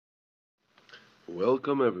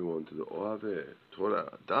Welcome everyone to the Oave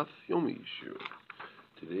Torah Daf Yomi Shiur.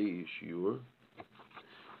 Today's Shiur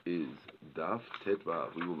is Daf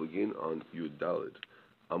Tetvav. We will begin on Yud Daled,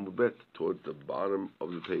 Amud Bet, towards the bottom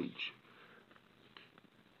of the page.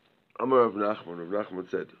 Amar Rav Nachman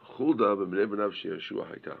said, Chulda b'bnei b'nav she'Yeshua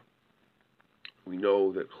hayta. We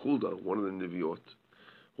know that Chulda, one of the Neviot,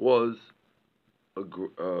 was a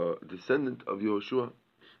descendant of Yehoshua.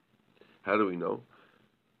 How do we know?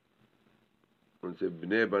 When it says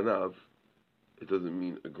b'nei banav, it doesn't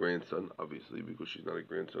mean a grandson, obviously, because she's not a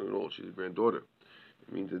grandson at all. She's a granddaughter.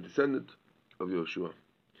 It means a descendant of Yehoshua.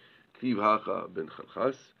 Ktiv hacha ben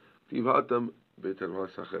chalchas, ktiv hatam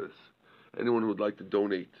betanvas hacheres. Anyone who would like to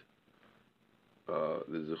donate the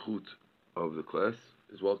zechut of the class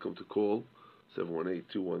is welcome to call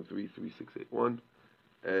 718-213-3681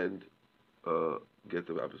 and get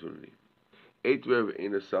the opportunity. Eight Rev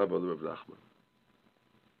Eina Saba Rav Nachman.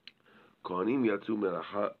 Kohanim yatzu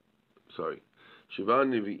melacha. Shiva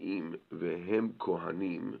Nevi'im vehem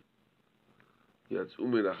Kohanim yatzu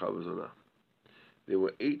melacha v'zona. There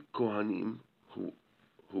were 8 Kohanim who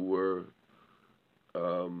were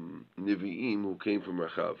Nevi'im who came from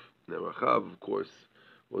Rachav. Now Rachav, of course,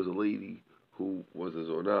 was a lady who was a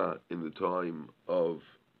Zonah in the time of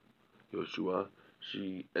Yehoshua.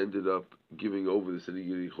 She ended up giving over the city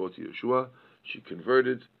Yericho to Yehoshua. She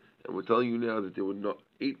converted, and we're telling you now that there were not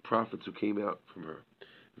 8 prophets who came out from her.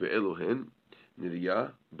 Ve'elohen,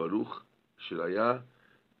 Neriah, Baruch, Shiraya,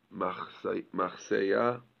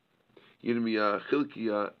 Machseya, Yirmiyah,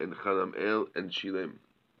 Chilkiah, and Chanamel, and Shilem,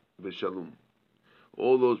 Veshalom.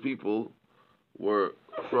 All those people were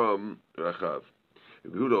from Rachav. He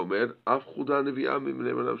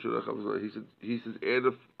says, add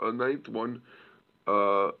a 9th one,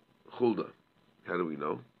 Chulda. How do we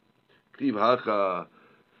know? Ktiv hacha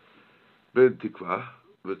ben tikva,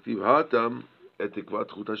 v'ktiv hatam et tikva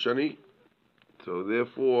tchut hashani. So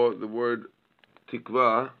therefore, the word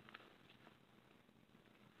tikva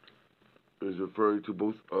is referring to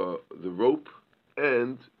both the rope,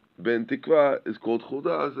 and ben tikva is called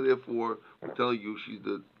Chulda. So therefore, I'm telling you, she's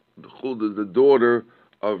the Chulda, the daughter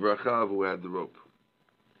of Rachav, who had the rope.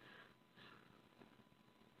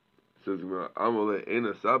 It says, Amale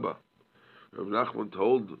Eina Saba. Rav Nachman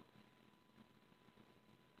told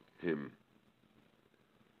him,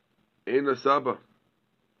 Eina Saba.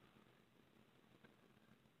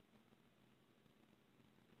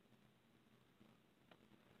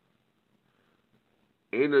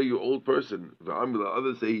 Eina, you old person. V'amila,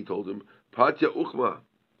 others say he told him, Patya Uchma,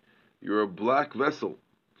 you're a black vessel.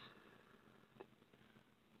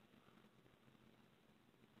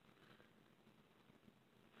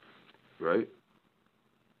 Right?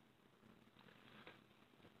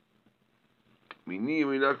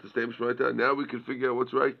 Now we can figure out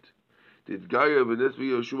what's right. Did Gaya v'nes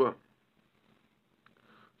Yehoshua?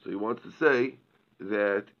 So he wants to say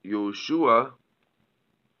that Yehoshua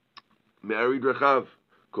married Rachav,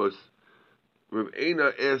 because Rav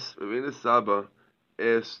Eina Saba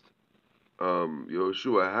asked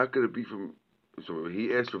Yehoshua, how could it be from? So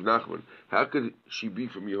he asked Rav Nachman, how could she be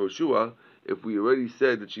from Yehoshua if we already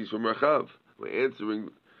said that she's from Rachav? We're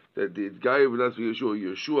answering that the Gaya v'nes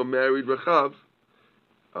Yehoshua married Rachav.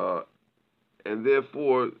 And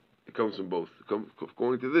therefore, it comes from both.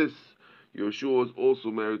 According to this, Yehoshua was also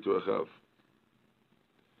married to Rachav.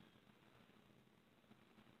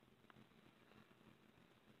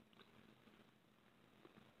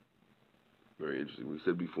 Very interesting. We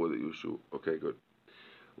said before that Yehoshua. Okay, good.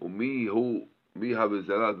 Well, did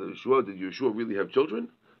Yehoshua really have children?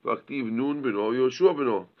 When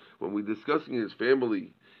we're discussing his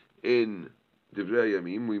family in Divrei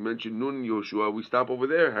Yamim, we mention Nun Yehoshua. We stop over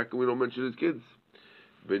there. How come we don't mention his kids?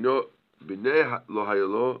 He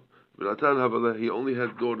only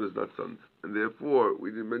had daughters, not sons, and therefore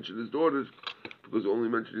we didn't mention his daughters because we're only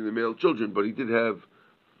mentioning the male children. But he did have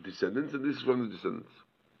descendants, and this is from the descendants.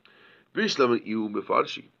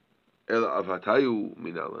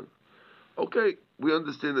 Okay, we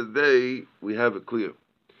understand that we have it clear,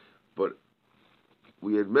 but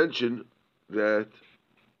we had mentioned that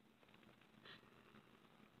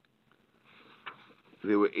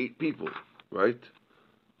there were 8 people, right?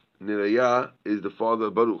 Neriah is the father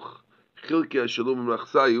of Baruch. Chilkiah, Shalom, and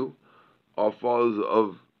Machsayu are fathers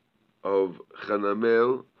of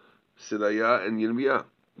Chanamel, Sinayah, and Yirmiyah.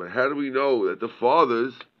 But how do we know that the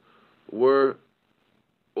fathers were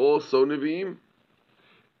also Nevi'im?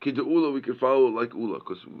 Kidda Ula, we can follow it like Ula,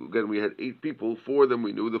 because again we had 8 people. 4 of them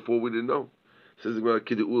we knew, the 4 we didn't know. It says about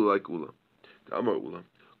Kidda Ula like Ula. The Amar Ula.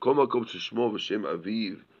 Kol makom sheshmo v'shem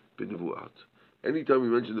aviv b'nevuat. Anytime we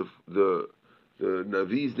mention the the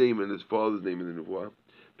Navi's name and his father's name in the Nevuah.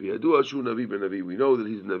 B'yadua shu Navi ben Navi. We know that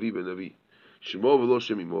he's Navi ben Navi. Shemo v'lo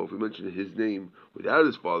Shem imo. If we mention his name without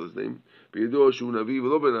his father's name, b'yadua shu Navi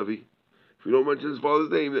v'lo ben Navi. If we don't mention his father's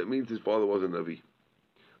name, that means his father was a Navi.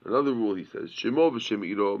 Another rule, he says, Shemo v'Shem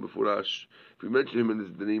iro b'furash. If we mention him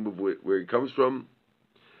in the name of where he comes from,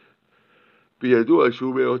 b'yadua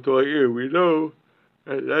shu me'oto. We know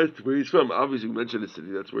and that's where he's from. Obviously, we mentioned the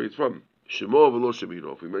city. That's where he's from. Shemo v'lo Shem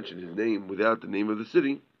iro. If we mention his name without the name of the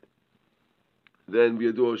city, then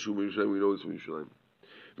b'yadua shu me'Yerushalayim. We know it's from Yerushalayim.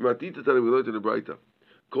 Matita Tani, we learned in the Braita.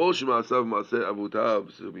 Kol shema'asav ma'aseh avutav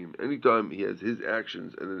situmim. Anytime he has his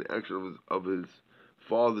actions and an action of his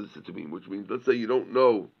father's situmim, which means, let's say you don't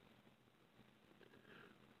know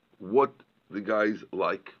what the guy's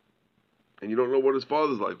like, and you don't know what his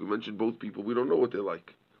father's like. We mentioned both people. We don't know what they're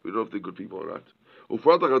like. We don't know if they're good people or not. We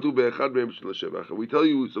tell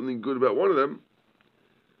you something good about one of them,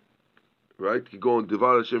 right? You go on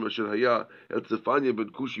Devar Hashem Asher Haya El Tzefanya ben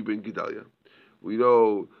Kushi ben Gedalia. We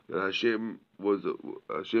know that Hashem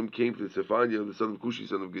came to Tzefanya, the son of Kushi,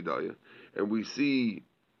 son of Gedalia, and we see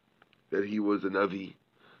that he was a Navi.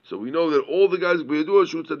 So we know that all the guys, we know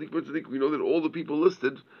that all the people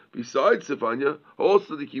listed besides Tzefanya are all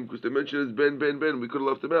tzaddikim, because they mentioned as Ben. We could have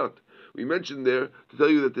left them out. We mentioned there to tell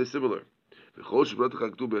you that they're similar. If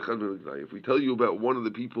we tell you about one of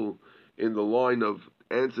the people in the line of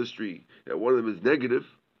ancestry, that one of them is negative,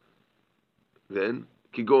 then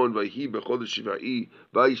Kigon Vayhi Bechodesh Shiva'i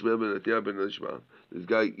Vayishmael ben Netanya ben Elishma. This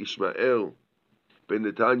guy Ishmael ben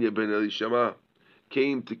Netanya ben Elishma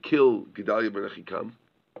came to kill Gedalia ben Achikam.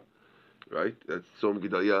 Right? That's Som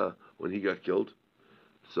Gedalia when he got killed.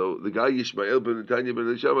 So the guy Ishmael ben Netanya ben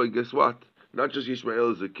Elishma, guess what? Not just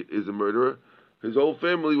Ishmael is a murderer. His whole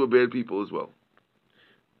family were bad people as well.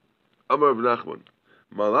 Amar Rav Nachman,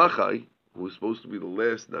 Malachai, who was supposed to be the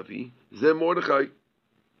last Navi, Zeh Mordechai.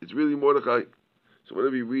 It's really Mordechai. So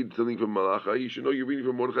whenever you read something from Malachai, you should know you're reading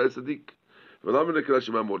from Mordechai Tzaddik. Why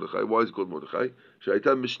is it called Mordechai?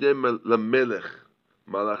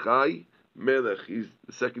 Malachai, Melech. He's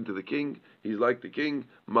the second to the king. He's like the king.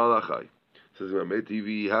 Malachai. Says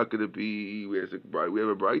how could it be? We have a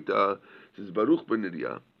Braita. Says Baruch ben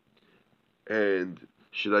Neriah and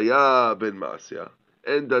Shiraya ben Masya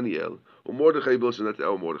and Daniel. Mordechai Bilshan, that's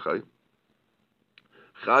our Mordechai.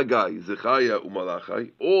 Chagai, Zechaya,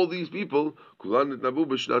 Umalachai, all these people, Kulan Nabu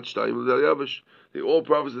B'Shnat Shtayim Daryavish, they all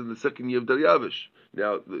prophets in the second year of Daryavish.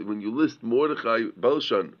 Now, when you list Mordechai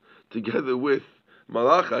Belshan together with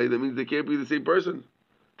Malachai, that means they can't be the same person.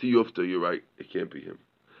 Tiyufta, you're right, it can't be him.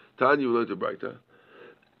 Tanya, we learned to Braita.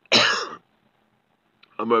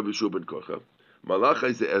 Amar B'Shua ben Korcha, Malachai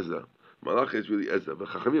is Ezra. Malachai is really Ezra. But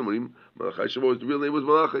Chachamim Amarim, Malachai Shavuos, the real name was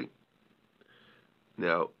Malachai.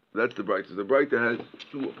 Now, that's the Braita. The Braita has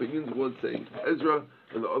two opinions, one saying Ezra,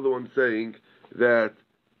 and the other one saying that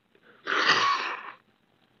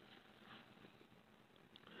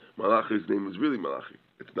Malachi's name is really Malachi.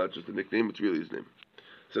 It's not just a nickname, it's really his name.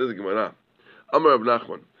 Says the Gemara, Amar Rav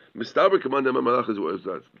Nachman, Mistaber Kaman Dama Malach is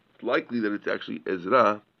Ezra. It's likely that it's actually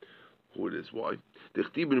Ezra, who it is. Why?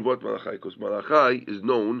 Because Malachai is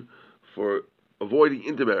known for avoiding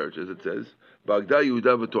intermarriage, as it says. Bagda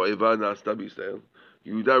Yehuda v'to'eva na'asta b'Yisrael.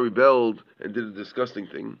 Yehuda rebelled and did a disgusting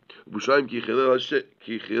thing. Bushaim ki chilel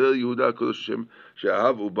Yehuda kodesh Hashem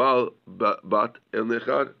she'ahav ubal bat el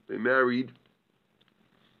nechar. They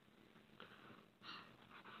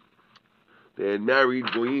had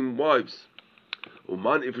married goyim wives.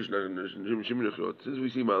 Since we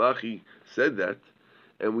see Malachi said that,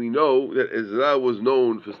 and we know that Ezra was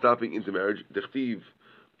known for stopping intermarriage, Dechtiv,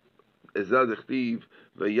 Ezra Dechtiv,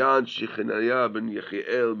 Vayan Shechanaya ben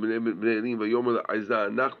Yechiel ben Elim Vayomer Aiza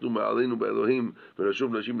Nachnu Ma'alenu Be'Elohim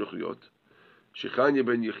V'Nashuv Nashim Nechuyot. Shechanya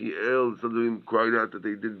ben Yechiel, some of them cried out that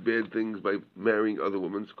they did bad things by marrying other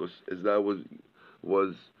women, because Ezra was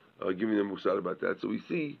giving them musar about that. So we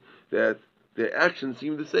see that their actions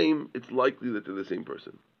seem the same. It's likely that they're the same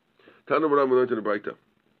person. Tana Baram, we learned in the Braita.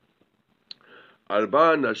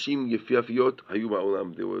 Arba Nashim Yefiafiyot Hayu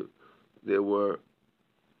Ba'olam. There were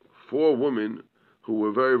 4 women who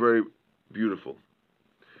were very, very beautiful.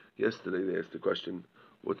 Yesterday they asked the question,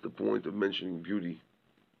 what's the point of mentioning beauty?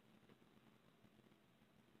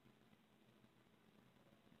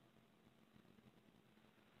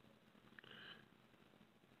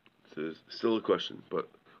 It's still a question, but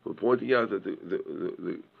we're pointing out that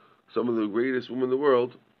some of the greatest women in the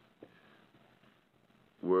world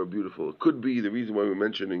were beautiful. It could be the reason why we're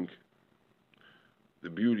mentioning the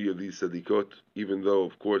beauty of these tzadikot, even though,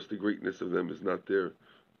 of course, the greatness of them is not their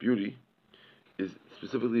beauty, is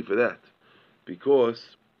specifically for that.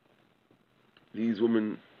 Because these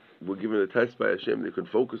women were given a test by Hashem. They could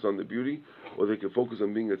focus on the beauty, or they could focus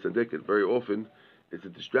on being a tzaddiket. Very often, it's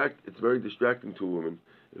very distracting to a woman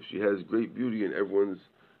if she has great beauty and everyone's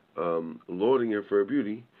lauding her for her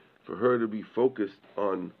beauty. For her to be focused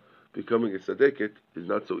on becoming a tzaddiket is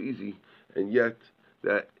not so easy, and yet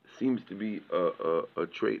that seems to be a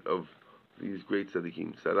trait of these great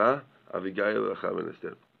tzaddikim. Sarah, Avigail, Rachav, and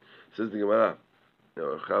Esther. Says the Gemara. Now,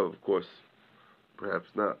 Rachav, of course,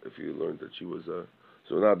 perhaps not, if you learned that she was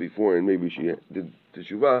so not before, and maybe she did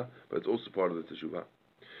teshuvah, but it's also part of the teshuvah.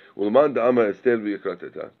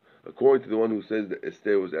 According to the one who says that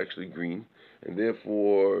Esther was actually green, and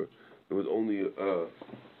therefore it was only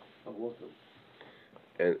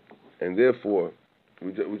and therefore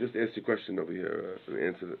we just asked a question over here and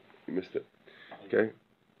answered it. You missed it, okay?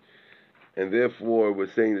 And therefore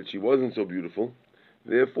we're saying that she wasn't so beautiful.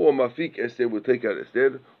 Therefore, Mafik Esther will take out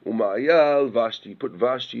Esther. Umayal Vashti, put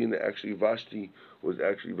Vashti in there. Actually, Vashti was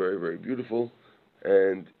actually very, very beautiful,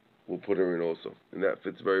 and we'll put her in also. And that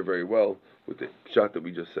fits very, very well with the shot that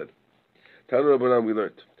we just said. Tanu Rabbanan, we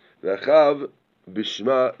learned. Rachav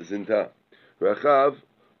Bishma Zinta. Rachav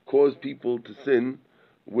caused people to sin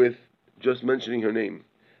with just mentioning her name.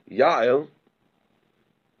 Yael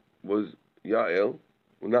was Yael,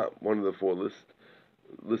 well, not one of the four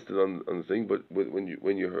listed on the thing, but when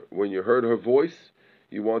you heard her voice,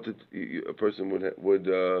 you wanted a person would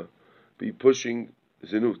be pushing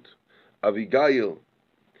zinut. Avigail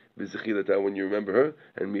b'zechilata, when you remember her,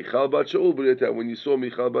 and Michal bat Shaul b'reta, when you saw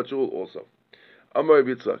Michal bat Shaul also. Amar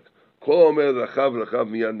Yitzchak, kol omer Rachav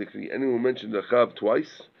miyad nikri. Anyone who mentioned Rachav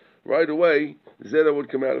twice, right away Zera would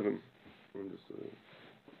come out of him.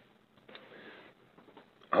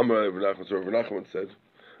 Amar Rav Nachman said,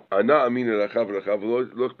 Ana amina Rachav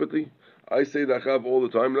loch piti. I say Rachav all the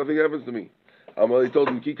time, nothing happens to me. Amar, he told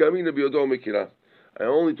him, Ki kamina biyodo mekira. I'm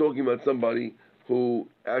only talking about somebody who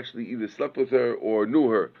actually either slept with her or knew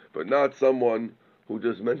her, but not someone who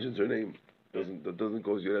just mentions her name. That doesn't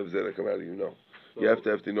cause you to have Zera come out of you, no. So you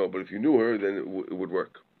have to know, but if you knew her, then it would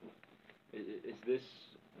work. Is this,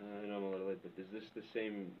 I know I'm a little late, but is this the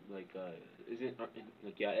same, like, isn't,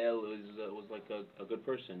 like, Yael was like a good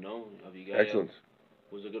person, no? Abigail Excellent.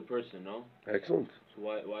 Was a good person, no? Excellent. So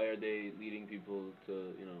why are they leading people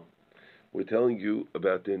to, We're telling you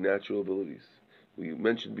about their natural abilities. We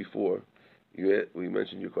mentioned before, we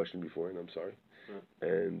mentioned your question before, and I'm sorry.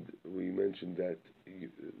 And we mentioned that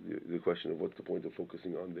the question of what's the point of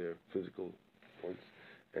focusing on their physical points.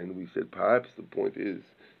 And we said perhaps the point is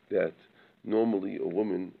that normally a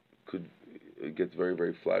woman gets very,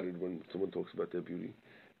 very flattered when someone talks about their beauty.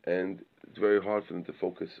 And it's very hard for them to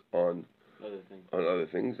focus on other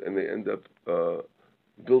things, and they end up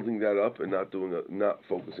building that up and not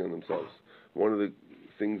focusing on themselves. One of the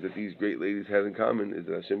things that these great ladies had in common is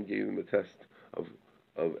that Hashem gave them a test of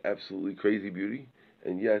absolutely crazy beauty,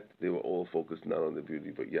 and yet they were all focused not on the beauty,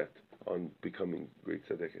 but yet on becoming great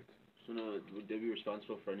tzaddiket. So now, would they be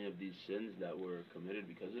responsible for any of these sins that were committed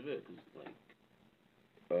because of it?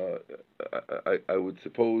 I would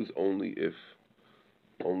suppose only if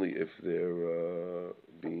they're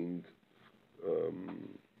being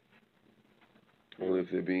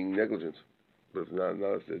negligent, but if not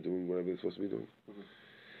if they're doing whatever they're supposed to be doing.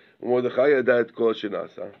 Mordechai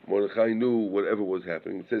knew whatever was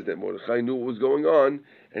happening. It says that Mordechai knew what was going on,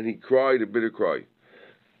 and he cried a bitter cry.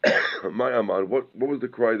 My Amar, what was the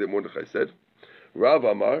cry that Mordechai said? Rav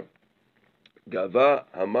Amar, Gava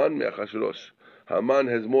Haman me'Achashverosh. Haman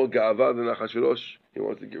has more Gava than Achashverosh. He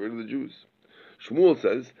wants to get rid of the Jews. Shmuel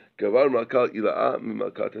says, Gavar Malkal Ila'a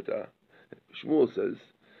mimalkatata. Shmuel says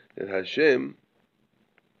that Hashem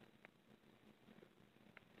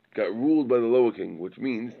got ruled by the lower king, which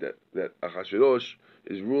means that Achashverosh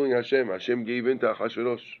is ruling Hashem. Hashem gave in to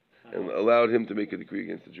Achashverosh and allowed him to make a decree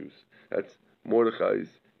against the Jews. That's Mordechai's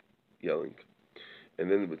yelling. And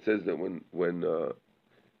then it says that when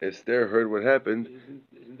Esther heard what happened,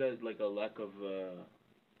 isn't that like a lack of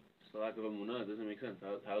emunah? It doesn't make sense.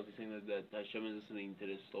 How is he saying that Hashem is listening to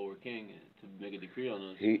this lower king to make a decree on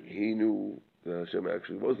us? He knew that Hashem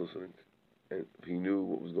actually was listening, and he knew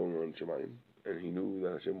what was going on in Shemayim, and he knew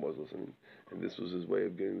that Hashem was listening, and this was his way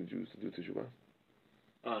of getting the Jews to do teshuvah.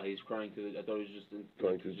 He's crying to. I thought he was just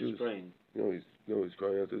crying to the Jews. Praying. No, he's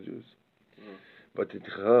crying out to the Jews. Mm-hmm. But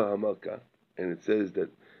Titchacha Hamalka, and it says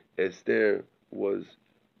that Esther was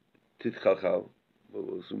Titchachal.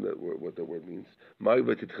 We'll assume what that word means.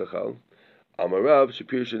 Ma'va Titchachal. Amarav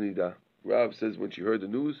Shapir Shanida. Rav says when she heard the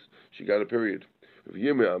news, she got a period. Rav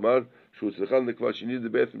Yirmiyah Amar she needed the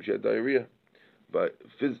bathroom. She had diarrhea, but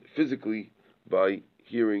physically by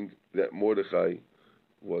hearing that Mordechai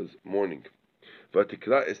was mourning.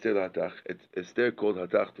 Vatikra Esther Hatach. Esther called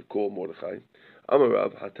Hatach to call Mordechai.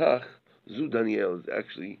 Amarav Hatach Zu Daniel is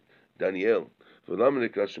actually Daniel. Why is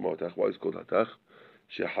it called Hatach?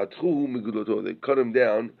 Shehatchuhu Miguloto. They cut him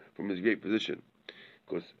down from his great position.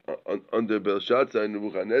 Because under Belshazzar and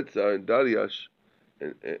Nebuchadnezzar and Darius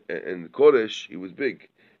and Koresh, he was big.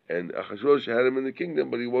 And Achashverosh had him in the kingdom,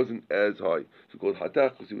 but he wasn't as high. So called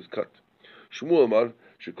Hatach because he was cut. Shmuel Amar,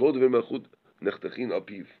 Shekol Devei Malchut Nechtachin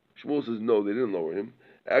Apiv. Shmuel says no, they didn't lower him.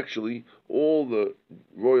 Actually, all the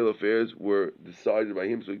royal affairs were decided by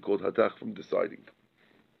him, so he called Hatach from deciding.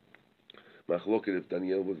 Machloket if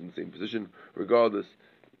Daniel was in the same position. Regardless,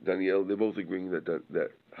 Daniel, they're both agreeing that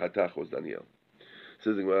Hatach was Daniel.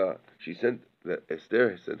 Says she sent that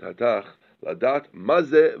Esther sent Hatach Ladat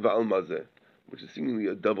Mazeh Va'al Mazeh, which is seemingly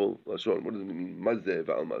a double lashon. What does it mean? Mazeh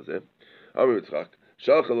Va'al Mazeh. Amar Yitzchak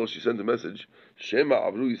Shalchalo. She sent a message. Shema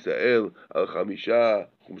Avru Yisrael Al Chamisha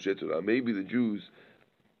Chumshe Torah. Maybe the Jews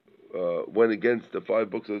went against the 5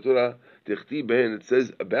 books of the Torah. Tichti Behen. It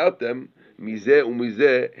says about them Mizeh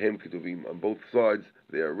uMizeh Hem Ketuvim. On both sides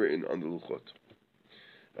they are written on the Luchot.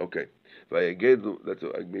 Okay. That's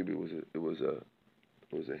maybe it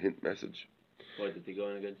was a hint message. What, did they go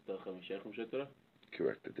in against the Chamisha Chumshe Torah?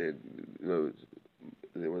 Correct. That they,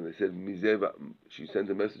 when they said Mizeh, she sent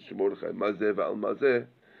a message to Mordechai, Mazeh Va'al Mazeh.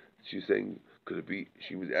 She's saying, could it be?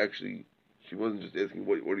 She wasn't just asking,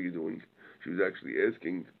 what are you doing? She was actually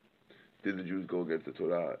asking, did the Jews go against the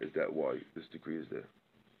Torah? Is that why this decree is there?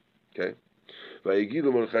 Okay. They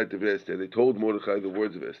told Mordechai the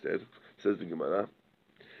words of Esther. Says the Gemara.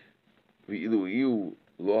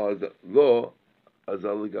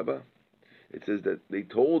 It says that they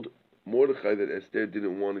told Mordechai that Esther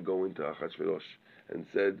didn't want to go into Achashverosh and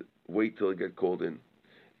said, wait till I get called in.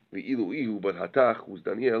 But Hatach, who's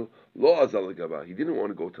Daniel, lo azal gaba. He didn't want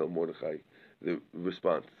to go tell Mordechai the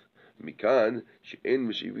response. Mikan she'en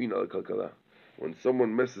meshivin al kalkala. When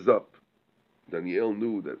someone messes up, Daniel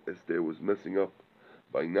knew that Esther was messing up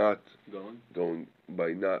by not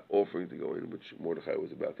by not offering to go in, which Mordechai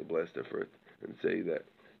was about to blast her for it and say that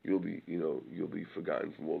you'll be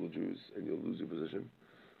forgotten from all the Jews and you'll lose your position.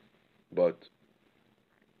 But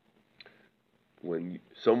when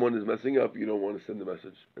someone is messing up, you don't want to send the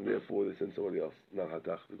message, and therefore they send somebody else, not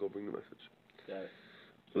Hatach, to go bring the message. Got it.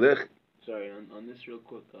 Lech. Sorry, on this real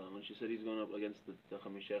quick, when she said he's going up against the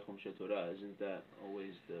Chamisha Chumshe Torah, isn't that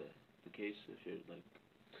always the case if you're like...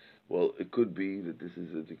 Well, it could be that this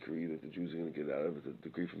is a decree that the Jews are going to get out of. It's a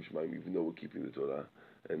decree from Shemaim, even though we're keeping the Torah.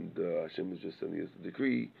 And Hashem is just sending us the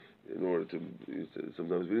decree in order to...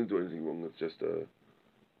 Sometimes we didn't do anything wrong. It's just...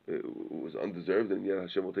 it was undeserved, and yet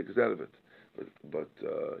Hashem will take us out of it. But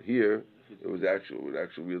here, it was actual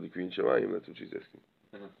real decree in Shemayim. That's what she's asking.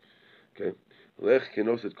 Okay. Lech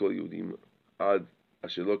kenoset kol Yehudim ad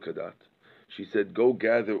asher lo kadat. She said, go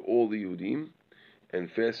gather all the Yehudim and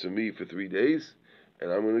fast for me for 3 days,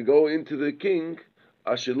 and I'm going to go into the king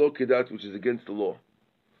asher lo kadat, which is against the law.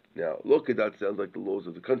 Now, lo kadat sounds like the laws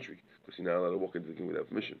of the country, because you're not allowed to walk into the king without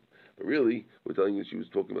permission. But really, we're telling you she was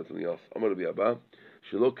talking about something else. Amar Rabbi Abba,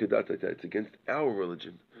 shelo kadat, it's against our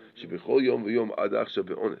religion. Shebechol yom v'yom ad achshav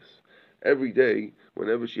be'ones. Every day,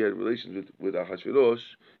 whenever she had relations with Achashverosh,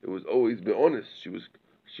 it was always be'ones. She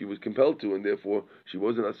was compelled to, and therefore she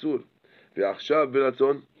wasn't asur. Ve'achshav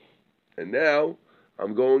b'ratzon, and now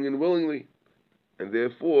I'm going in willingly, and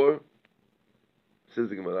therefore, says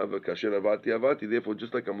the Gemara, kasher avati, therefore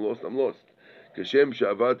just like I'm lost. Kashem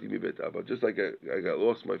she'avati mibet Abba, just like I got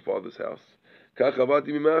lost from my father's house. Kach avati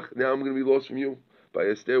mimach, now I'm going to be lost from you. By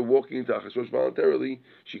Esther walking into Achashverosh voluntarily,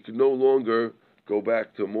 she could no longer go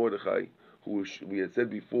back to Mordechai, who we had said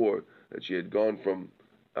before that she had gone from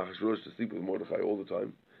Achashverosh to sleep with Mordechai all the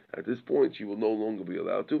time. At this point, she will no longer be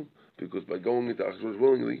allowed to, because by going into Achashverosh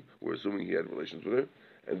willingly, we're assuming he had relations with her,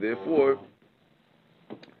 and therefore,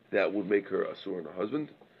 that would make her asur and her husband,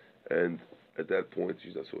 and at that point,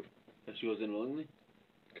 she's asur. If she wasn't willingly?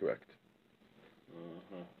 Correct.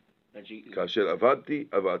 Kasher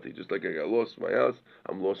avati, just like I got lost from my house,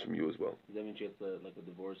 I'm lost from you as well. Does that mean she gets like a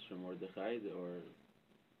divorce from Mordechai, or?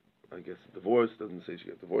 I guess a divorce doesn't say she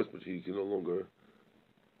got divorced, but she can no longer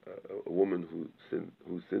a woman who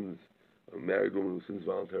sins, a married woman who sins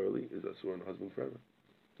voluntarily is asur and husband forever.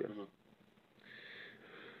 Yes.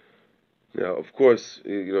 Now, of course,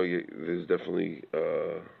 there's definitely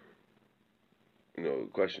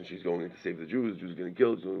question. She's going in to save the Jews. Jews are getting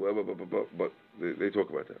killed. But they talk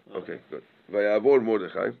about that. Okay, good. Vayavor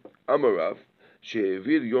Mordechai Amarav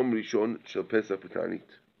she'evir Yom Rishon shel Pesach B'Tanit.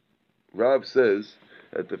 Rav says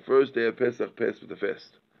that the first day of Pesach passed with the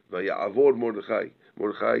fast. Vayavor Mordechai.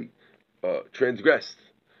 Mordechai transgressed.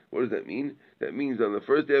 What does that mean? That means on the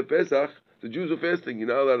first day of Pesach, The Jews are fasting. You're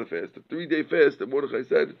not allowed to fast. The 3-day fast that Mordechai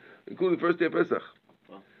said, including the first day of Pesach.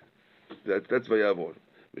 Wow. That's Vayavor.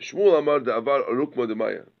 Shmuel Amar Da'avar Arukma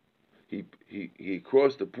Demaya. He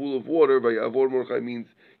crossed a pool of water. Vayavor Mordechai means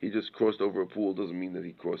he just crossed over a pool. Doesn't mean that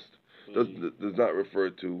he crossed. Does not refer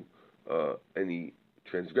to any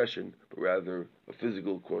transgression, but rather a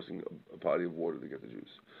physical crossing a body of water to get the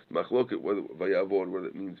Jews. Machloket, whether Vayavor, whether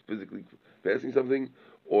it means physically passing something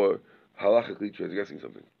or halachically transgressing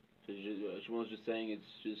something. So Shmuel's just saying it's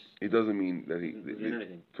just. It doesn't mean that he.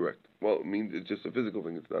 Anything. Correct. Well, it means it's just a physical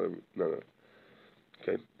thing. It's not a. No.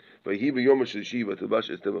 Okay. But he b'yom sheshiva tilbash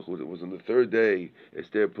Esther machut. It was on the 3rd day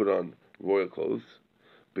Esther put on royal clothes.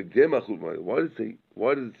 B'gdei malchut.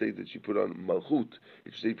 Why does it say that she put on malchut?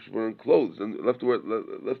 It should say she put on clothes and left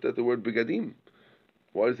at the word begadim.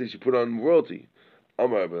 Why does it say she put on royalty?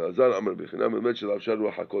 Amar Abelazar, Amar Bichinam,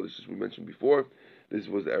 as we mentioned before. This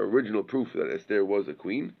was our original proof that Esther was a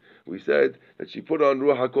queen. We said that she put on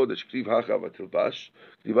Ruach HaKodesh, Ktiv Hachav Atilbash,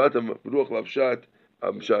 Ktivatam Ruach Lavshat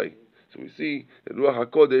Amshai. So we see that Ruach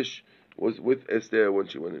HaKodesh was with Esther when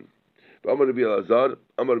she went in. Amar Rabbi Elazar,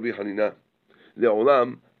 Amar Rabbi Hanina,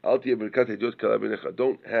 Le'olam, Al Tiyeh Berkat Hediot Kala B'necha.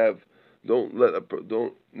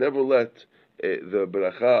 Never let the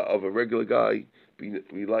beracha of a regular guy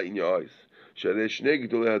be light in your eyes. Sharei Shnei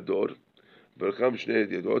Gdolei Hador, Beracham Shnei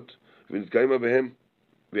Hediot, V'nitkaima Behem,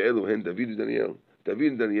 Ve'eluhen, David and Daniel.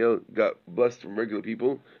 David and Daniel got blessed from regular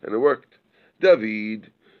people, and it worked.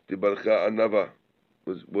 David, the Barcha Anava,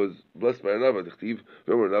 was blessed by Anava. Dechtiv,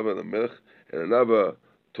 remember Anava the Melech, and Anava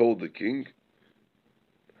told the king,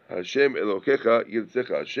 Hashem Elokecha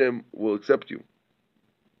Yirtzecha, Hashem will accept you.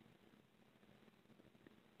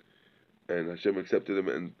 And Hashem accepted him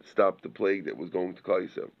and stopped the plague that was going to Klal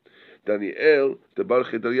Yisrael. Daniel, the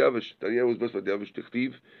Barcha Daryavish, Daniel was blessed by Daryavish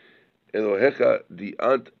Dechtiv, Elohecha di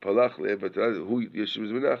ant palach le'evatad hu yeshiv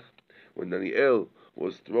zmenach. When Daniel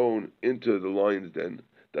was thrown into the lion's den,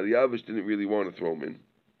 Daryavish didn't really want to throw him in.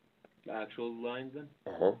 The actual lion's den?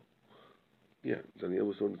 Yeah, Daniel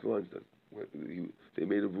was thrown into the lion's den. They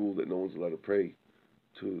made a rule that no one's allowed to pray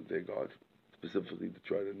to their God, specifically to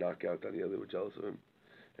try to knock out Daniel. They were jealous of him.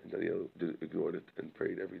 And Daniel ignored it and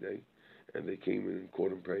prayed every day. And they came in and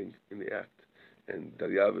caught him praying in the act. And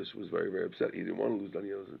Daryavish was very, very upset. He didn't want to lose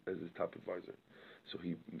Daniel as his top advisor. So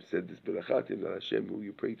he said this berachatim that Hashem, who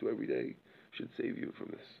you pray to every day, should save you from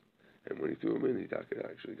this. And when he threw him in, he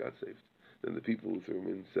actually got saved. Then the people who threw him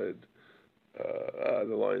in said,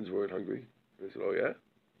 the lions weren't hungry. And they said, oh yeah?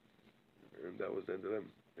 And that was the end of them.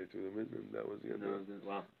 They threw them in, and that was the end of them.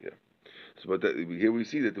 Wow. Yeah. So, but here we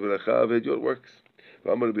see that the beracha of Hediot works.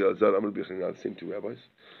 I'm going to be Azar, I'm going to be the same two rabbis.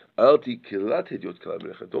 Alti kilat Hediot kala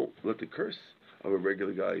b'necha. Don't let the curse of a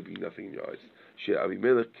regular guy be nothing in your eyes. She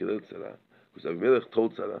Avimelech kilel Sarah, because Avimelech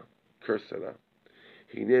told Sarah, curse Sarah.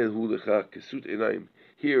 Hineh hu lecha kesut enaim.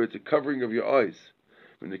 Here it's a covering of your eyes.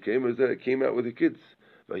 When it came out with the kids.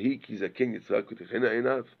 Vahi ki zaken Yitzchak utechena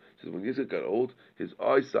enav. Says when Yitzchak got old, his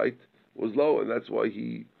eyesight was low, and that's why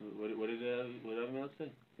he. What did Avimelech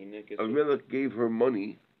say? Avimelech gave her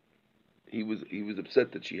money. He was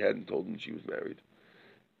upset that she hadn't told him she was married,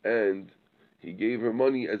 and he gave her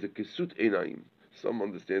money as a kesut enaim. Some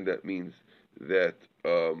understand that means that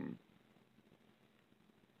to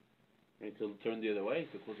turn the other way,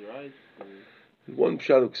 to close your eyes. One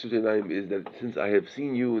pshat of kesut enaim is that since I have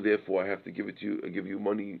seen you, therefore I have to give you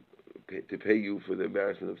money to pay you for the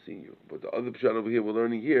embarrassment of seeing you. But the other pshat over here we're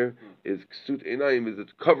learning here is kesut enaim is the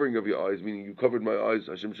covering of your eyes, meaning you covered my eyes.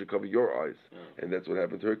 Hashem should cover your eyes, and that's what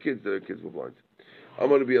happened to her kids. That her kids were blind. I'm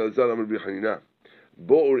going to be Elazar. I'm going to be Hanina.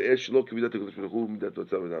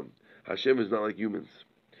 Hashem is not like humans.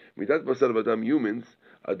 Midat basar adam, humans,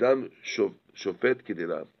 adam shofet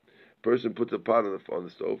kedera. Person puts a pot on the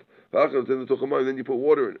stove, then you put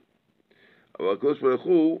water in it.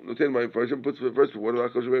 Hashem puts first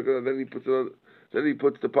water, then he puts it on, then he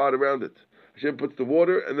puts the pot around it. Hashem puts the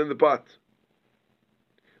water and then the pot.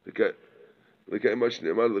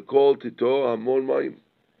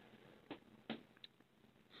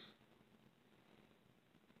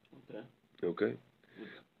 Okay.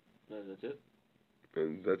 That's it?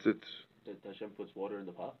 And that's it. That Hashem puts water in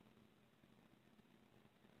the pot?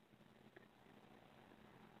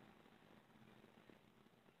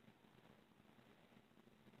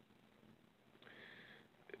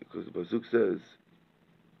 Because the pasuk says,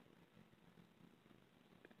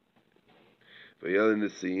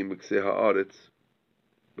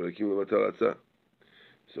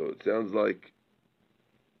 so it sounds like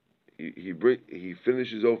he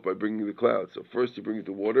finishes off by bringing the clouds. So first he brings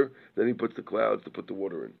the water, then he puts the clouds to put the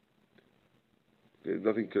water in. Okay,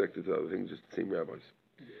 nothing connected to the other things, just the same rabbis.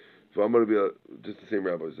 V'amar Rabbi, just the same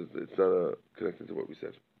rabbis. It's not connected to what we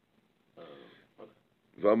said. Okay.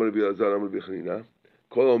 V'amar Rabbi Elazar, Amar Rabbi Chanina.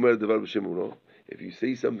 Kol omer devar b'shem uno. If you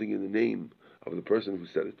say something in the name of the person who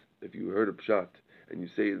said it, if you heard a pshat and you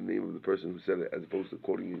say the name of the person who said it as opposed to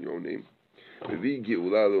quoting in your own name, you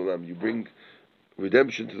bring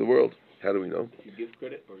redemption to the world. How do we know? You give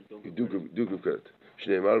credit or don't? You do give credit.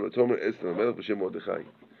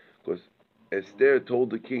 Because Esther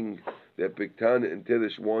told the king that Bigtan and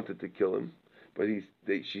Teresh wanted to kill him, but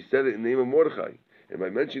she said it in the name of Mordechai. And by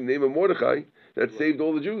mentioning the name of Mordechai, that saved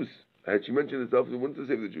all the Jews. Had she mentioned herself, it wouldn't have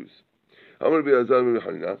saved the Jews.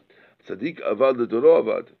 Tzaddik avad l'doro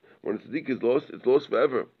avad. When a tzaddik is lost, it's lost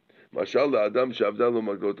forever. Mashal la'adam she'avda lo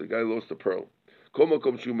margot. The guy lost a pearl. Kol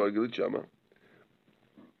makom shu margalit shama.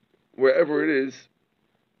 Wherever it is,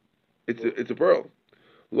 it's a pearl.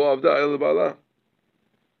 Lo avda el ba'ala.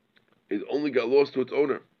 It only got lost to its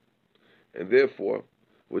owner. And therefore,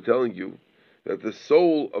 we're telling you that the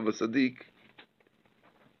soul of a tzaddik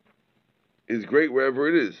is great wherever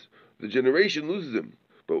it is. The generation loses him,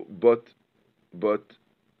 but the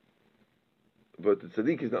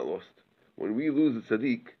tzaddik is not lost. When we lose the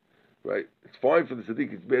tzaddik, right, it's fine for the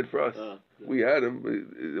tzaddik, it's bad for us. We had him, but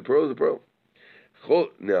the pearl is a pearl.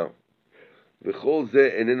 Now, V'chol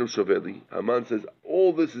zeh enenu shoveli. Haman says,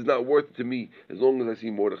 all this is not worth it to me as long as I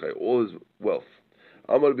see Mordechai, all his wealth.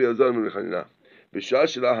 Amar bi'azar min Rechanina. B'shah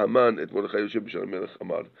shela Haman et Mordechai yoshev b'shal melech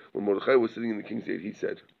Amar. When Mordechai was sitting in the king's gate, he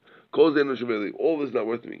said, Kol zeh enenu shoveli. All this is not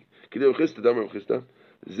worth to me. Kidei Chista, Damar Chista.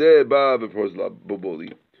 Zeh ba v'prozla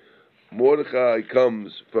boboli. Mordechai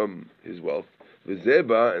comes from his wealth. V'zeh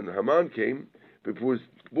ba, and Haman came, b'pruz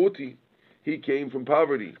boti. He came from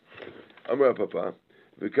poverty. Amar Papa.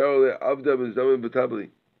 They called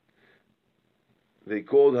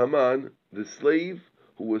Haman the slave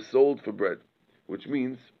who was sold for bread, which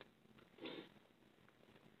means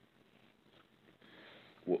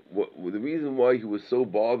the reason why he was so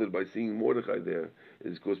bothered by seeing Mordechai there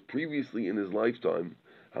is because previously in his lifetime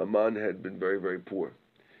Haman had been very, very poor,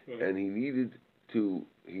 and he needed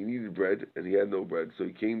bread, and he had no bread, so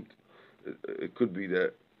he came. It could be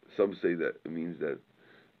that some say that it means that.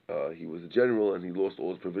 He was a general and he lost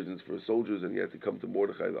all his provisions for his soldiers, and he had to come to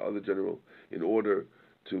Mordechai, the other general, in order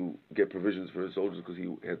to get provisions for his soldiers because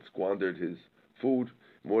he had squandered his food.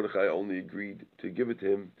 Mordechai only agreed to give it to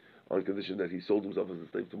him on condition that he sold himself as a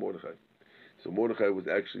slave to Mordechai. So Mordechai was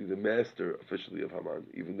actually the master officially of Haman,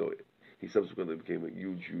 even though he subsequently became a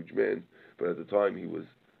huge, huge man, but at the time he was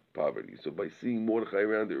poverty. So by seeing Mordechai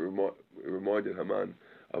around, it reminded Haman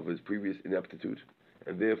of his previous ineptitude,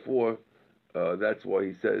 and therefore that's why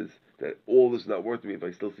he says that all this is not worth me if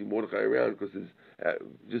I still see Mordechai around, because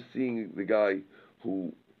just seeing the guy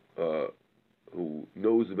who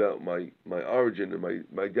knows about my origin and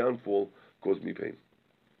my downfall caused me pain.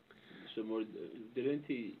 So didn't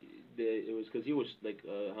he? It was because he was like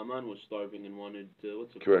Haman was starving and wanted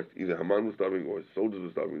what's it? Correct. Either Haman was starving or his soldiers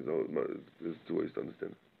were starving. So there's two ways to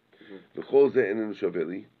understand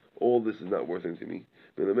it. All this is not worth anything to me.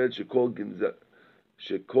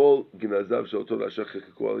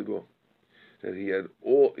 That he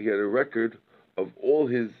had a record of all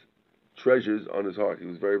his treasures on his heart. He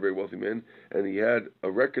was a very, very wealthy man, and he had a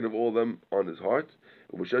record of all of them on his heart.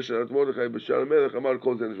 He said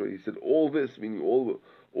all this, meaning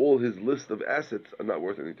all his list of assets, are not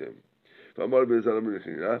worth anything to him. In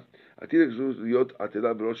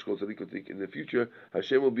the future,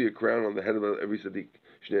 Hashem will be a crown on the head of every tzaddik.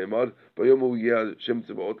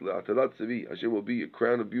 Hashem will be a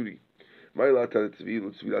crown of beauty. What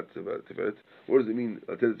does it mean?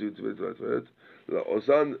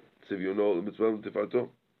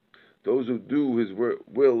 Those who do His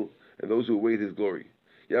will and those who await His glory.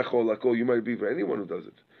 You might be for anyone who does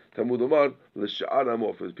it. For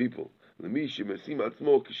His people.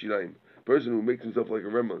 Person who makes himself like a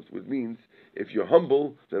remnant, which means if you're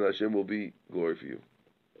humble, then Hashem will be glory for you.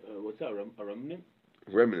 What's that? A remnant?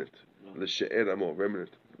 Remnant. L'she'er amo,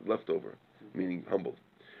 remnant, leftover, meaning humble.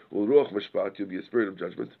 U'ruach mishpat, you'll be a spirit of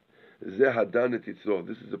judgment. Zeh hadan et yitzro.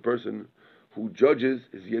 This is a person who judges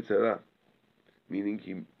his yetzirah, meaning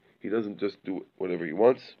he doesn't just do whatever he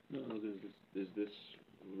wants. No, is this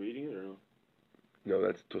reading it or no? No,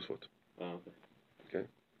 that's Tosfot. Oh, okay.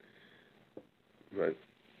 Right.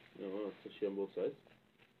 No, it's Rashi on both sides.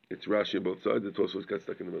 It's Rashi on both sides. The Tosfot got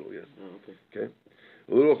stuck in the middle. Yeah. Oh, okay. Okay.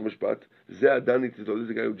 U'ruach mishpat. Zeh hadan et yitzro. This is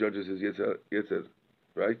the guy who judges his yetzer,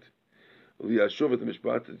 right? Liyashuv at the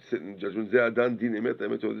mishpat, sit in judgment. Zeh hadan din emet.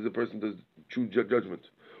 Emet. So this is a person who does true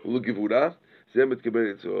judgment. U'lugivura. Zeh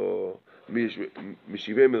mitkabelet. So Mishivei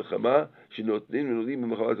Milchama, Shinotnin Minodim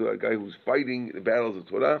Milchama, a guy who's fighting the battles of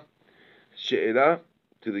Torah. She'era,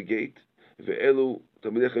 to the gate.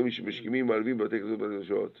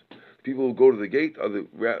 People who go to the gate are the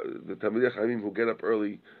Talmidei Chachamim who get up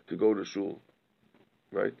early to go to shul,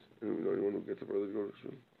 right? Anyone who gets up early to go to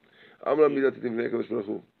shul. Amar Midat Tin V'nei Hakadosh Baruch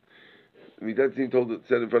Hu. Midat Tin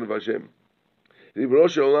said in front of Hashem.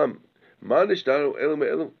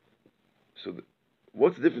 So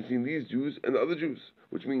what's the difference between these Jews and the other Jews?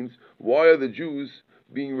 Which means, why are the Jews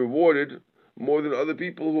being rewarded more than other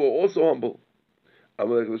people who are also humble? The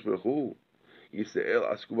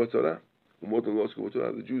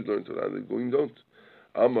Jews learn Torah, the Goyim don't.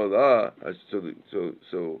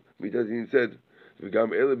 So Midat said,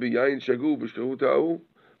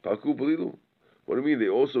 what do you mean? They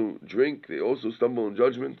also drink, they also stumble in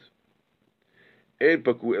judgment. And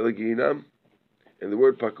paku el gehinam, and the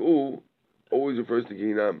word paku always refers to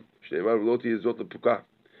gehinam.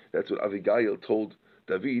 That's what Abigail told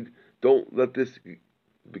David. Don't let this be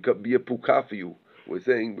a pukah for you. We're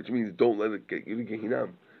saying, which means don't let it get you to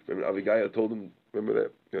gehinam. Remember, Abigail told him.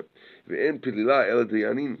 Remember that. And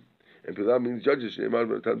pilila means judges. It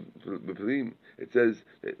says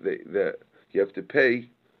that you have to pay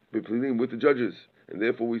with the judges, and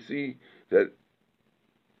therefore we see that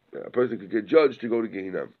a person could get judged to go to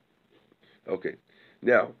Gehinam. Okay,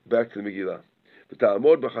 now back to the Megillah. It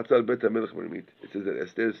says that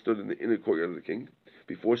Esther stood in the inner courtyard of the king.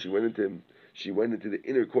 Before she went into him, she went into the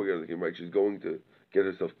inner courtyard of the king. Right, she's going to get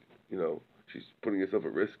herself, she's putting herself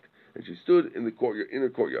at risk, and she stood in the inner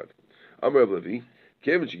courtyard. Amar Rav Levi,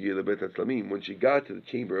 when she got to the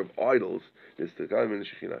chamber of idols,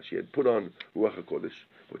 she had put on Ruach HaKodesh.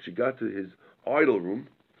 When she got to his idol room,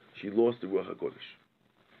 she lost the Ruach HaKodesh.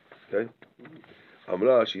 Okay?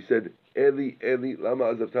 Amra, she said, Eli, Eli, lama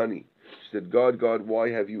azavtani. She said, God, God, why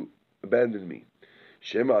have you abandoned me?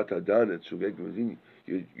 Shema atadan et shogeg mezid.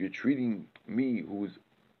 You're treating me, who's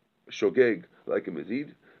shogeg, like a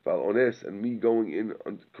mezid, val ones, and me going in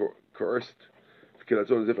coerced,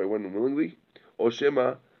 as if I went unwillingly. Or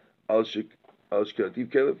Shema al shkirativ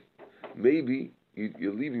kelev. Maybe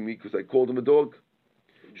you're leaving me because I called him a dog.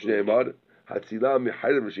 Shneimad hatzila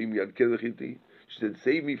mechayrav rishim yad kelechiti. She said,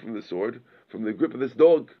 save me from the sword, from the grip of this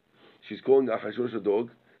dog. She's calling Achashverosh a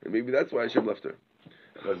dog, and maybe that's why Hashem left her.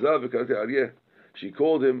 She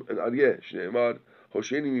called him an Aryeh. Shneimad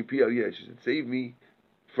hosheni mipi Aryeh. She said, save me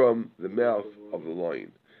from the mouth of the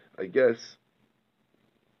lion. I guess.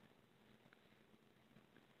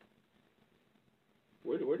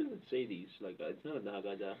 Where does it say these? Like, it's not a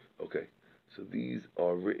Haggadah. Okay, so these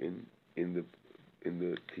are written in the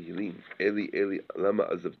Tehillim. Eli Eli lama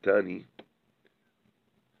azavtani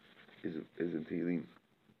is in Tehillim.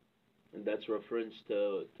 And that's reference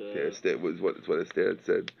to Esther. It's what Esther had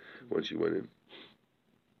said when she went in.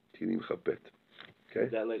 Tehillim Chapet. Okay.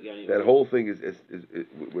 That whole thing is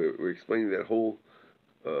we're explaining that whole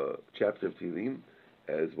chapter of Tehillim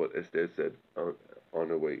as what Esther said on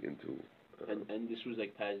her way into. And this was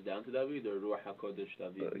like passed down to David, or Ruach HaKodesh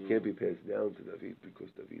David? It can't be passed down to David because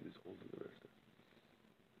David is older than Esther.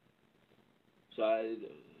 So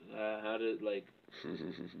how did like?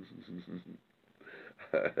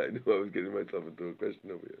 I knew I was getting myself into a question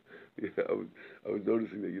over here. Yeah, I was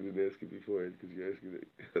noticing that you didn't ask it beforehand because you're asking it.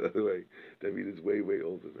 By the way, David is way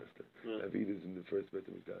older than Esther. Yeah. David is in the first Bet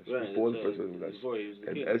HaMikdash, before the first Bet HaMikdash,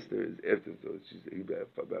 and Esther is after, so she's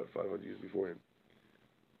about 500 years before him.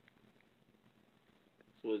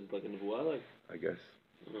 So it's like a nevuah, like? I guess.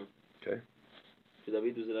 Uh-huh. Okay. So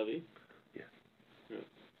David was a Navi? Yeah.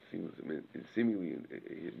 Seemingly in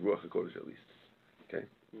Ruach HaKodesh at least. Okay.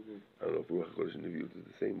 Mm-hmm. I don't know if Ruach HaKodesh and Nevi'ut is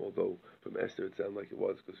the same, although from Esther it sounded like it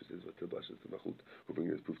was because she says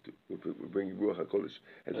we're bringing Ruach HaKodesh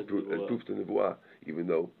as proof to Nevuah, even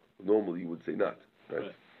though normally you would say not.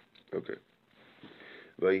 Right. Okay.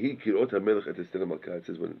 It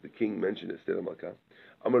says when the king mentioned Esther Malka,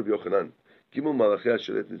 Amar B'Yochanan. There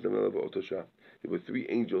were 3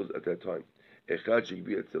 angels at that time.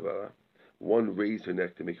 One raised her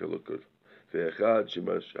neck to make her look good.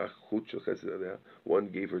 One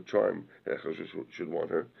gave her charm that should want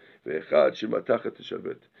her. And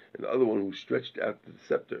the other one who stretched out the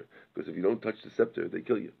scepter, because if you don't touch the scepter, they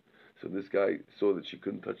kill you. So this guy saw that she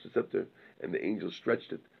couldn't touch the scepter, and the angel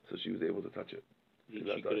stretched it, so she was able to touch it. She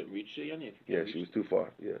couldn't reach it, Yanni? Yeah, she was too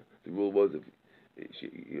far. Yeah, the rule was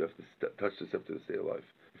you have to touch the scepter to stay alive.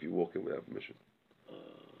 If you walk in without permission,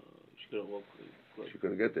 she couldn't walk. She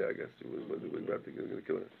couldn't get there. I guess they were going to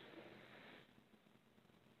kill her.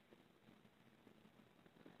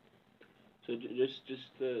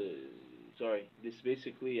 So sorry. This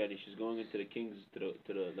basically, yani, she's going into the king's to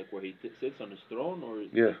the like where he sits on his throne, or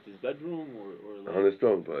Yeah. his bedroom, or like. On his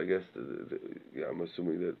throne, but I guess yeah, I'm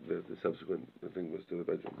assuming that the subsequent thing was to the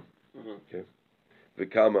bedroom. Okay.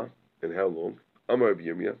 V'kama, and how long? Amar Rabbi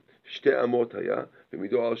Yirmiyah, shte amot haya,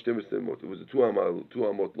 v'mido al 12 amot. It was a 2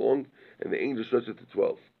 amot long, and the angel stretched it to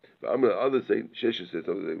 12. V'amar others say Sheshes says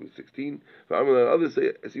others say it was 16. V'amar others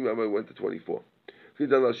say Asim Amar went to 24. And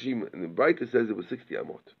the Braita says it was 60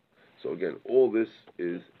 amot. So again, all this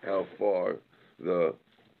is how far the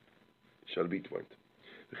Sharbit went.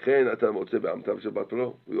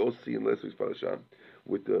 We all see in last week's parasha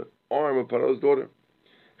with the arm of Paro's daughter.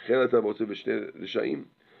 You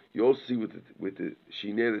also see with the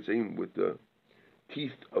shinei with the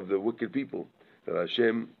teeth of the wicked people that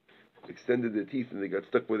Hashem extended their teeth and they got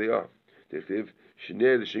stuck where they are. You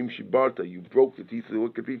broke the teeth of the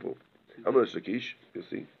wicked people. Amar Shakish, you'll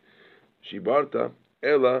see. Shibarta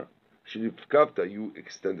ela shinifkafta, you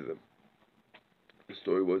extended them. The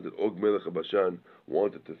story was that Og Melech Bashan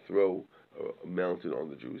wanted to throw a mountain on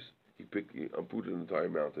the Jews. He uprooted an entire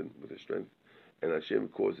mountain with his strength, and Hashem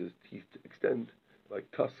caused his teeth to extend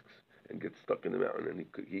like tusks and get stuck in the mountain, and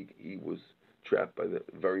he was trapped by the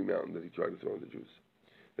very mountain that he tried to throw on the Jews.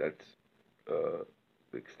 That's the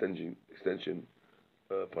extension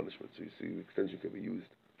punishment. So you see, the extension can be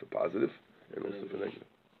used for positive and also for negative.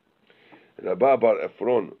 And Abba bar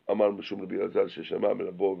Ephron Amar Mishum Rabbi Elazar Sheshama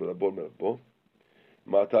Merabo Merabo Merabo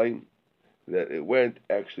Matayim, that it went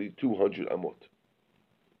actually 200 amot.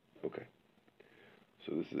 Okay,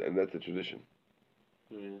 so that's the tradition.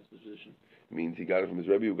 That's the tradition. It means he got it from his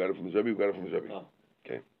Rebbe, who got it from his Rebbe, who got it from his Rebbe. Oh.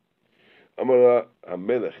 Okay. Amar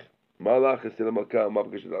HaMelech Malach Esel Malka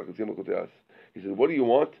Mabkesh Al Koteas. He said, "What do you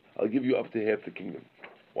want? I'll give you up to half the kingdom."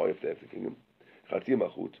 Why up to half the kingdom? Chatzim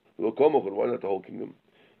Machut. Lo Kol Machut. Why not the whole kingdom?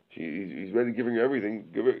 He's ready giving her everything.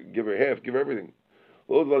 Give her half. Give her everything.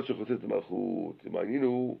 I'll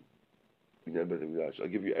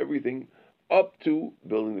give you everything up to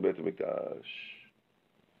building the Beit HaMikdash.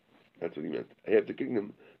 That's what he meant. I have the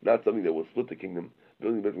kingdom, not something that will split the kingdom.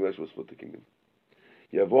 Building the Beit HaMikdash will split the kingdom.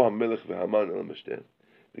 The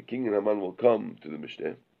king and Haman will come to the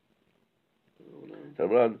Mishneh.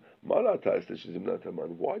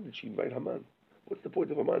 Why did she invite Haman? What's the point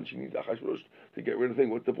of Haman? She needs Achashverosh to get rid of things.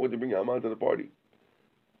 What's the point of bringing Haman to the party?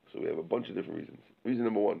 So we have a bunch of different reasons. Reason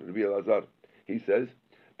number one, Rabbi Elazar, he says,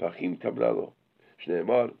 Pachim tablalo.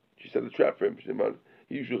 Shneimar, she set a trap for him. Shneimar,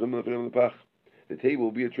 the table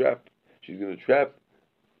will be a trap. She's going to trap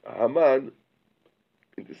Haman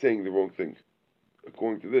into saying the wrong thing.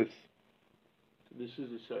 According to this. So this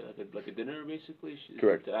is like a dinner, basically?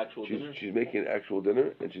 Correct. The actual dinner? She's making an actual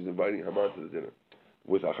dinner, and she's inviting Haman to the dinner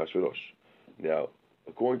with Achashverosh. Now,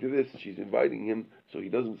 according to this, she's inviting him so he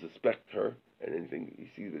doesn't suspect her and anything. He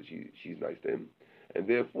sees that she's nice to him, and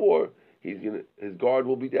therefore his guard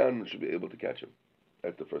will be down and should be able to catch him.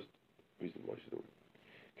 That's the first reason why she's doing it.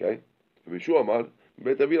 Okay? She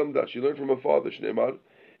learned from her father.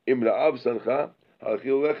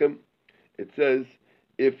 It says,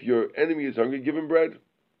 if your enemy is hungry, give him bread,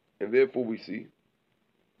 and therefore we see.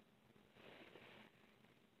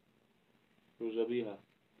 Who's Abiha?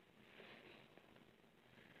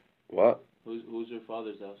 What? Who's her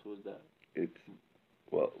father's house? Who was that?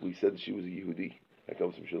 We said she was a Yehudi. That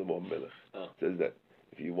comes from Shlomo HaMelech. Oh. It says that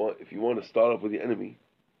if you want to start off with the enemy,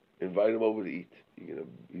 invite him over to eat.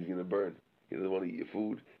 He's gonna burn. He doesn't want to eat your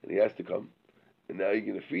food, and he has to come. And now you're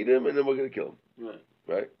gonna feed him, and then we're gonna kill him.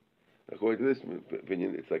 Right? According to this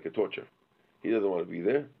opinion, it's like a torture. He doesn't want to be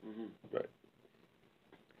there. Mm-hmm. Right.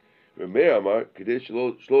 Rameir Amar Kadesh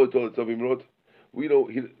Shlo Tzavim. We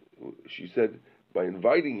don't. She said by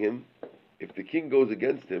inviting him, if the king goes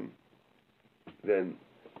against him, then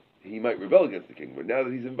he might rebel against the king. But now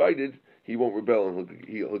that he's invited, he won't rebel and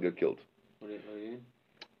he'll get killed. What do you mean?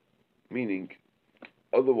 Meaning,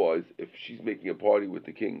 otherwise, if she's making a party with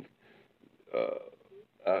the king,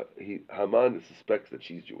 Haman suspects that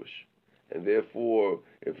she's Jewish, and therefore,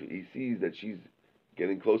 if he sees that she's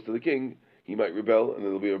getting close to the king, he might rebel, and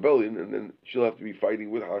there'll be a rebellion, and then she'll have to be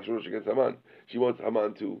fighting with Hashverosh against Haman. She wants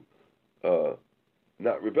Haman to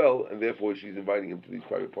not rebel, and therefore she's inviting him to these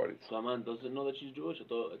private parties. So Haman doesn't know that she's Jewish? I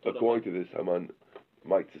thought According to this, Haman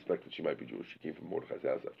might suspect that she might be Jewish. She came from Mordechai's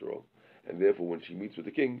house, after all. And therefore, when she meets with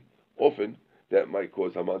the king, often that might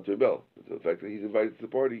cause Haman to rebel. So the fact that he's invited to the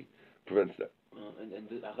party prevents that. And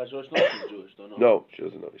Achashverosh knows she's Jewish, don't know? No, she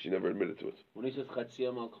doesn't know. She never admitted to it. When he says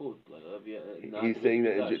Chatzia Malchut, he's saying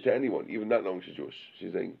that to anyone, even not knowing she's Jewish.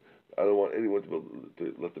 She's saying, I don't want anyone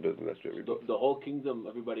to let the Beit HaMikdash straight. The whole kingdom,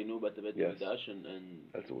 everybody knew about the Beit HaMikdash, yes. and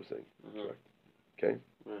that's what we're saying. Uh-huh. Correct. Okay?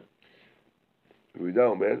 Right. Read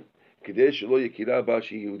down, man. Kadesh lo yakira ba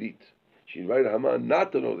she Yehudit. She invited Haman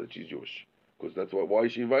not to know that she's Jewish, because that's why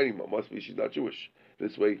is she inviting him? Must be she's not Jewish.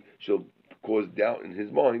 This way she'll cause doubt in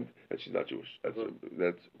his mind that she's not Jewish. That's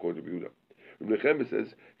according to Yehuda. Rabbi Nechemia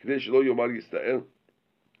says, Kadesh lo yomar Yisrael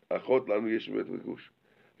achot lanu yesh bet l'gush.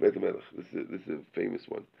 This is a famous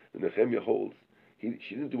one. And Nehemiah holds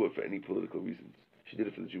she didn't do it for any political reasons. She did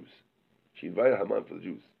it for the Jews. She invited Haman for the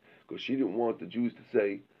Jews because she didn't want the Jews to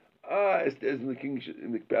say, Esther's in the king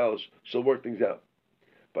in the palace. She'll work things out.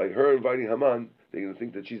 By her inviting Haman, they're going to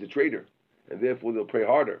think that she's a traitor, and therefore they'll pray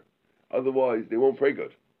harder. Otherwise, they won't pray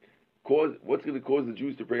good. What's going to cause the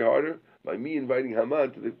Jews to pray harder? By me inviting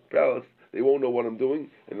Haman to the palace, they won't know what I'm doing,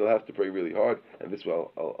 and they'll have to pray really hard, and this way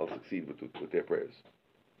I'll succeed with their prayers.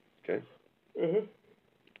 Okay?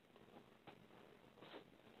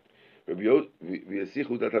 Rabbi Yossi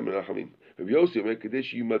Omer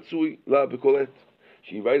Kadesh Yimatzui La B'Kolet.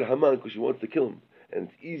 She invited Haman because she wants to kill him, and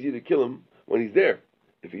it's easier to kill him when he's there.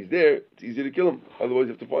 If he's there, it's easier to kill him. Otherwise,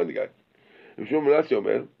 you have to find the guy.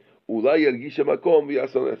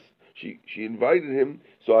 She invited him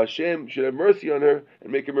so Hashem should have mercy on her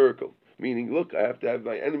and make a miracle. Meaning, look, I have to have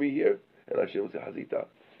my enemy here, and Hashem will say Hazita,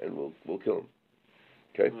 and we'll kill him.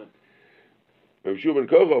 Okay. Rabbi Shimon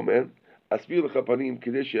Kocho, man, Aspir l'chapanim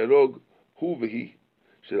kadesh yarog hu v'hi.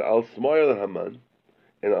 She said, I'll smile at Haman,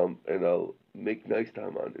 and I'll make nice to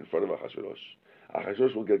Haman in front of Achashverosh.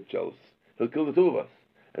 Achashverosh will get jealous. He'll kill the two of us,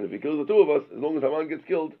 and if he kills the two of us, as long as Haman gets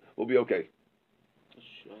killed, we'll be okay.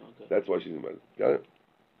 That's why she's invited. Got it?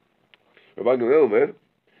 Rabbi Gamliel, man,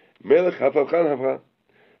 Melech hafavchan havcha.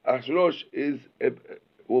 Achashverosh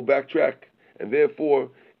will backtrack, and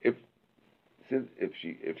therefore, if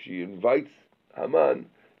she invites Haman,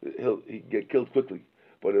 he get killed quickly.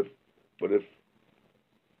 But if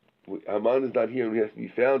Haman is not here and he has to be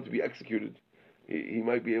found to be executed, he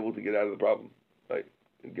might be able to get out of the problem, right?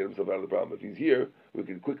 And get himself out of the problem. If he's here, we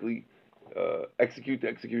can quickly execute the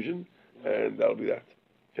execution, and that'll be that.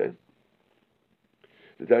 Okay.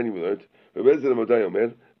 The Tanya we learned. The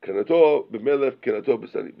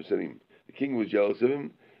king was jealous of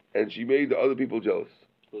him, and she made the other people jealous.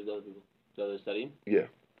 Who's the other people? The other Sarim? Yeah.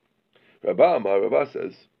 Rabbah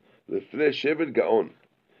says, Gaon.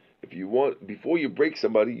 If you want, before you break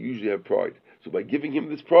somebody, you usually have pride. So by giving him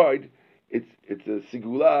this pride, it's a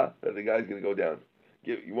sigula that the guy's going to go down.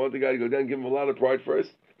 You want the guy to go down, give him a lot of pride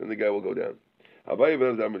first, then the guy will go down.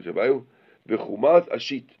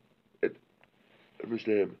 Ashit.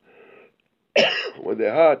 When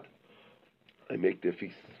they're hot, I make their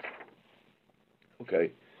feasts.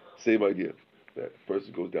 Okay? Same idea. That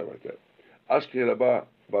person goes down like that. Ashkei Rabbah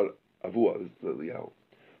Bar Avua, this is Eliyahu.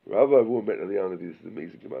 Rabbi Avua met Eliyahu Navi. This is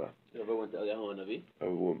amazing Gemara. Rabbi went to Eliyahu Navi?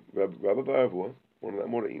 Rabbi Bar Avua, one of the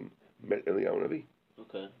Amoraim, met Eliyahu Navi.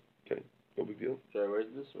 Okay. Okay, no big deal. Sorry, where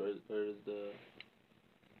is this? Where is the...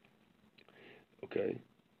 Okay.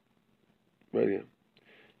 Right here.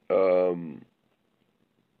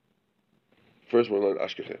 First one line,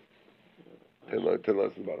 Ashkeche. 10 lines to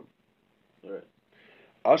the bottom. Alright.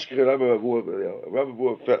 Ashkeche Rabbi Avua Rabbi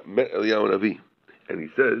Avua met Eliyahu Navi. And he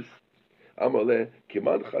says, Amaleh,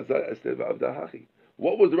 Kiman Chazar Esther V'Avda Hachi.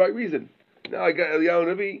 What was the right reason? Now I got Eliyahu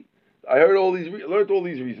Navi. I heard learned all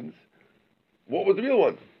these reasons. What was the real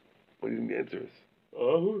one? What do you think the answer is?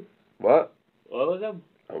 What? All of them?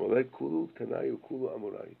 Amaleh Kulu Tanayu Kulu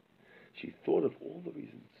Amorai. She thought of all the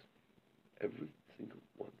reasons. Every single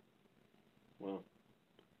one. Wow.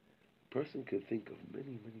 A person can think of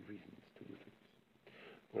many, many reasons to do things.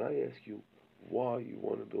 When I ask you why you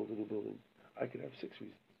want to build a new building, I could have 6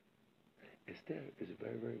 reasons. Esther is a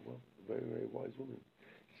very, very wise woman.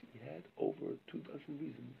 She had over 24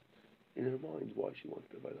 reasons in her mind why she wanted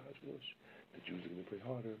to buy the Hashimosh. The Jews are going to pray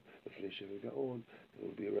harder. The flesh will go on. They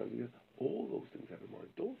will be around again. All those things have in mind.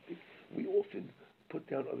 Don't think we often put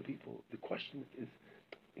down other people. The question is,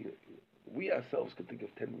 we ourselves can think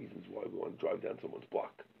of 10 reasons why we want to drive down someone's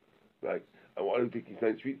block, right? I want to take East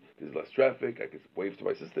 9th Street. There's less traffic. I can wave to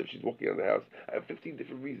my sister if she's walking out of the house. I have 15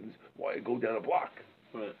 different reasons why I go down a block.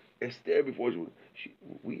 Right. Esther, before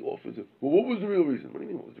we often say, well, what was the real reason? What do you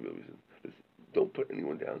mean, what was the real reason? Don't put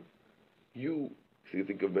anyone down. You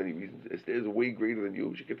think of many reasons. Esther is way greater than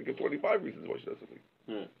you. She can think of 25 reasons why she does something.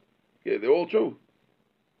 Yeah. Yeah, they're all true.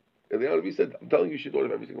 And the Navi said, I'm telling you, she thought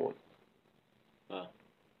of every single one. Wow.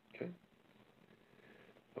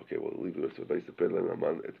 Okay, well, we'll leave the rest of the base. We're going to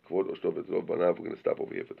stop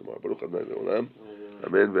over here for tomorrow. Baruch Adonai Le'olam.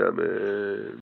 Amen ve'amen.